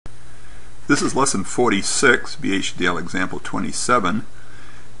This is lesson 46, Active-HDL example 27,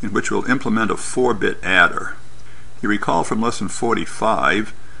 in which we'll implement a 4-bit adder. You recall from lesson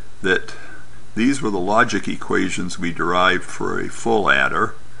 45 that these were the logic equations we derived for a full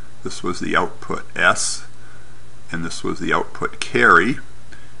adder. This was the output S, and this was the output carry,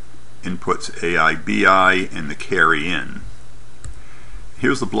 inputs AI, BI, and the carry in.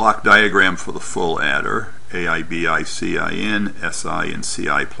 Here's the block diagram for the full adder: AI, BI, CI in, SI, and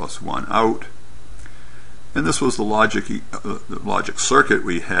CI plus 1 out. And this was the logic circuit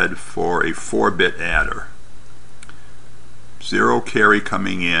we had for a 4-bit adder. 0 carry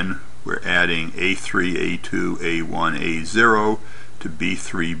coming in, we're adding A3, A2, A1, A0 to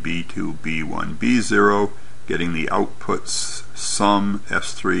B3, B2, B1, B0, getting the outputs sum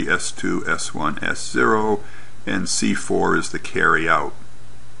S3, S2, S1, S0, and C4 is the carry out.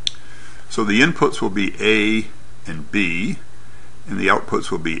 So the inputs will be A and B, and the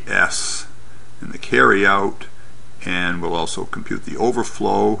outputs will be S and the carry out, and we'll also compute the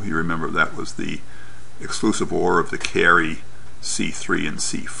overflow. You remember that was the exclusive OR of the carry C3 and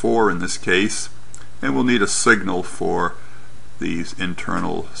C4 in this case, and we'll need a signal for these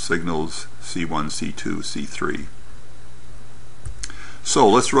internal signals C1, C2, C3. So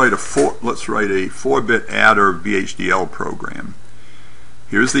let's write a 4-bit adder VHDL program.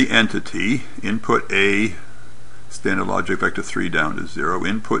 Here's the entity: input A, standard logic vector 3 down to 0,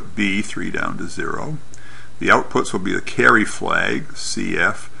 input B 3 down to 0. The outputs will be the carry flag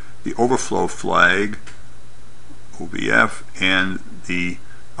CF, the overflow flag OVF, and the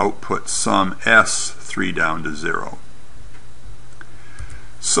output sum S 3 down to 0.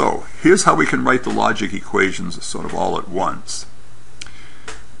 So here's how we can write the logic equations sort of all at once.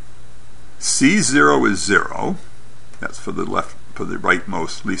 C0 is 0. That's for the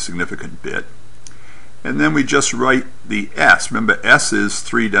rightmost least significant bit. And then we just write the S. Remember, S is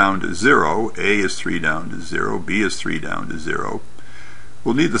 3 down to 0, A is 3 down to 0, B is 3 down to 0.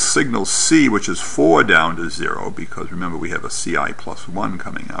 We'll need the signal C, which is 4 down to 0, because remember we have a CI plus 1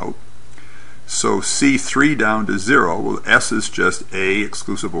 coming out. So C 3 down to 0, well, S is just A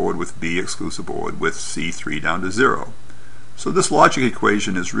exclusive OR with B exclusive OR with C 3 down to 0. So this logic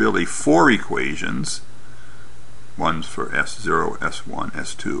equation is really 4 equations. One's for S0, S1,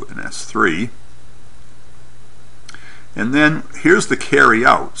 S2, and S3. And then here's the carry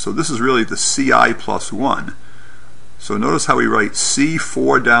out. So this is really the CI plus 1. So notice how we write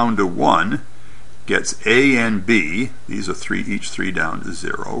C4 down to 1 gets A and B. These are each 3 down to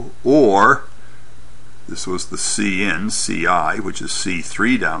 0. Or this was the C in, CI, which is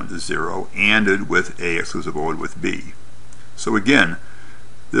C3 down to 0, ANDed with A exclusive OR with B. So again,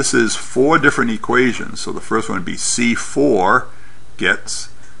 this is 4 different equations. So the first one would be C4 gets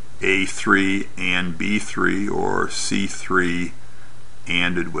A3 and B3, or C3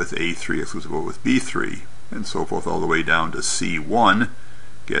 ANDed with A3 exclusive OR with B3, and so forth all the way down to C1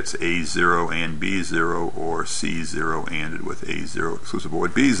 gets A0 and B0, or C0 ANDed with A0 exclusive OR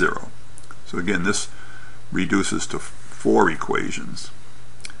with B0. So again, this reduces to 4 equations.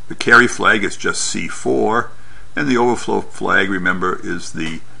 The carry flag is just C4, and the overflow flag, remember, is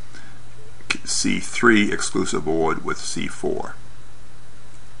the C3 exclusive OR with C4.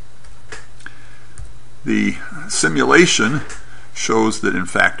 The simulation shows that in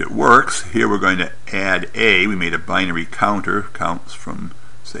fact it works. Here we're going to add A. We made a binary counter, counts from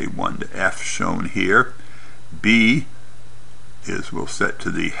say 1 to F shown here. B we'll set to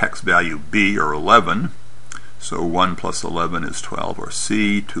the hex value B, or 11. So 1 plus 11 is 12, or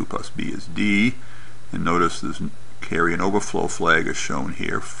C. 2 plus B is D. And notice this carry and overflow flag is shown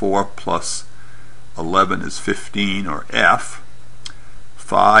here. 4 plus 11 is 15, or F.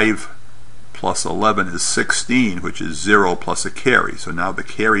 5 plus 11 is 16, which is 0 plus a carry. So now the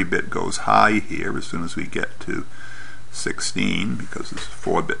carry bit goes high here as soon as we get to 16, because it's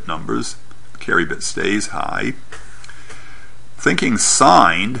 4-bit numbers. The carry bit stays high. Thinking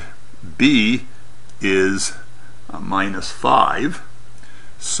signed, B is minus 5.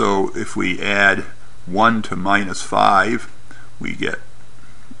 So if we add 1 to minus 5, we get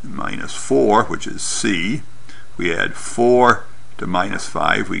minus 4, which is C. We add 4 to minus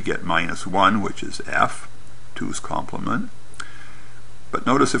 5, we get minus 1, which is F, 2's complement. But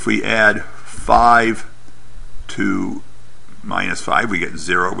notice if we add 5 to minus 5, we get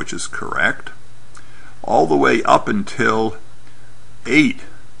 0, which is correct, all the way up until 8.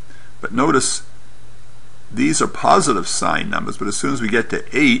 But notice these are positive sign numbers, but as soon as we get to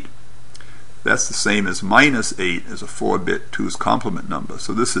 8, that's the same as minus 8 as a 4-bit 2's complement number.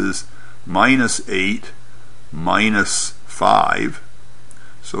 So this is minus 8 minus 5.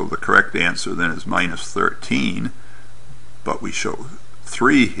 So the correct answer then is minus 13, but we show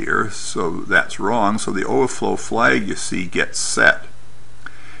 3 here, so that's wrong. So the overflow flag, you see, gets set.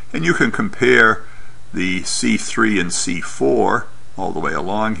 And you can compare the C3 and C4 all the way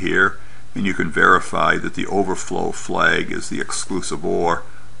along here, and you can verify that the overflow flag is the exclusive OR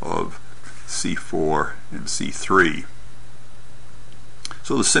of C4 and C3.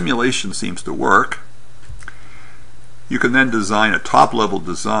 So the simulation seems to work. You can then design a top-level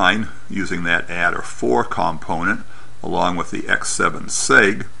design using that adder 4 component along with the X7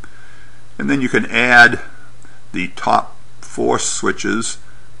 seg, and then you can add the top 4 switches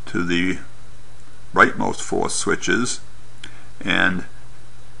to the rightmost 4 switches, and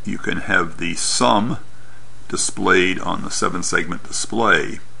you can have the sum displayed on the 7-segment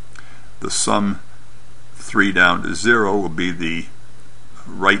display. The sum 3 down to 0 will be the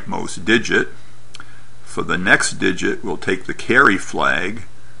rightmost digit. For the next digit, we'll take the carry flag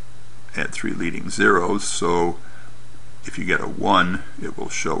at 3 leading zeros, so if you get a 1, it will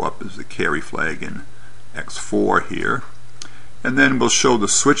show up as the carry flag in X4 here. And then we'll show the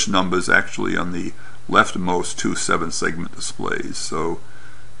switch numbers actually on the leftmost 2 7-segment displays. So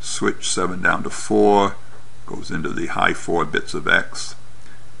switch 7 down to 4 goes into the high 4 bits of X,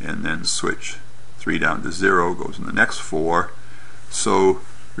 and then switch 3 down to 0 goes in the next 4. So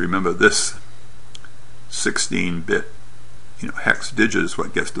remember, this 16-bit hex digit is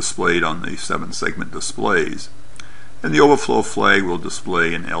what gets displayed on the 7-segment displays, and the overflow flag will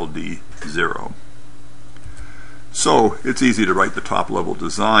display an LD0. So it's easy to write the top level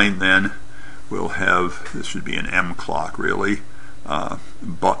design. Then we'll have, this should be an M clock really,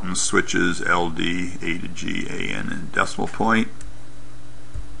 button switches LD, A to G, AN, and decimal point,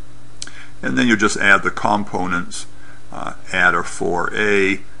 and then you just add the components, adder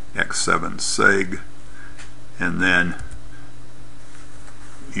 4A, X7 seg, and then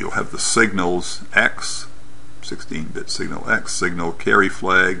you'll have the signals X, 16-bit signal X, signal carry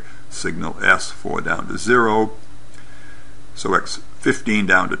flag, signal S 4 down to 0. So X15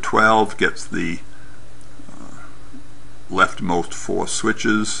 down to 12 gets the leftmost 4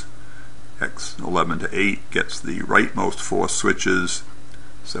 switches. X11 to 8 gets the rightmost 4 switches.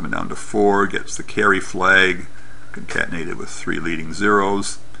 7 down to 4 gets the carry flag concatenated with 3 leading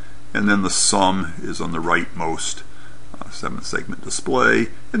zeros. And then the sum is on the rightmost 7-segment display.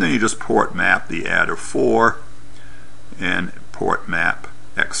 And then you just port map the adder 4 and port map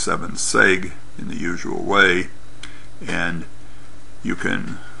X7 seg in the usual way. And you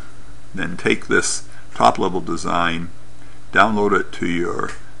can then take this top level design, download it to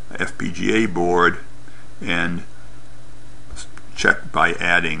your FPGA board, and check by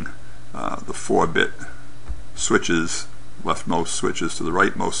adding the 4-bit switches, leftmost switches to the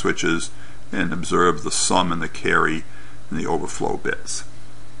rightmost switches, and observe the sum and the carry and the overflow bits.